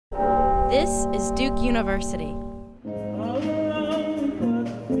This is Duke University.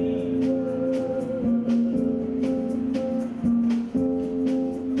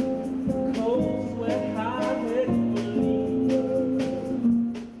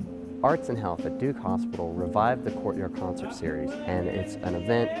 Arts and Health at Duke Hospital revived the Courtyard Concert Series, and it's an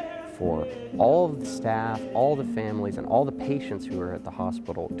event for all of the staff, all the families, and all the patients who are at the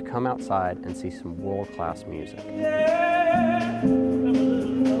hospital to come outside and see some world-class music.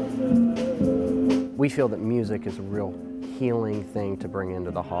 We feel that music is a real healing thing to bring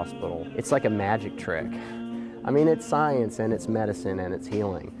into the hospital. It's like a magic trick. I mean, it's science and it's medicine and it's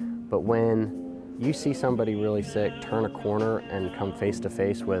healing, but when you see somebody really sick turn a corner and come face to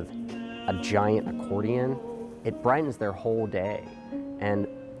face with a giant accordion, it brightens their whole day. And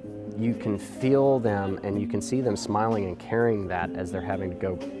you can feel them and you can see them smiling and carrying that as they're having to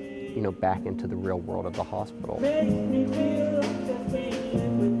go, back into the real world of the hospital.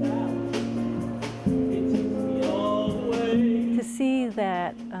 To see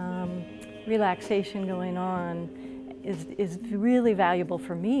that relaxation going on is really valuable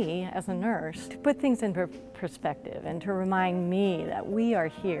for me as a nurse, to put things in perspective and to remind me that we are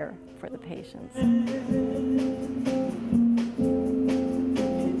here for the patients.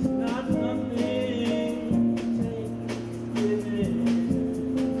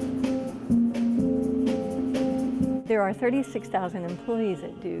 There are 36,000 employees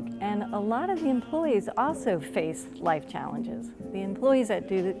at Duke, and a lot of the employees also face life challenges. The employees at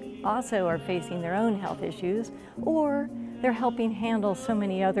Duke also are facing their own health issues, or they're helping handle so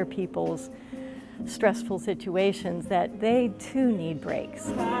many other people's stressful situations that they too need breaks.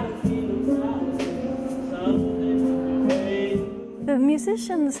 The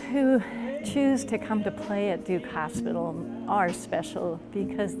musicians who choose to come to play at Duke Hospital are special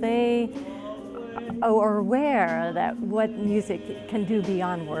because they are aware that what music can do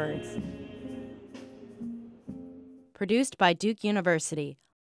beyond words. Produced by Duke University.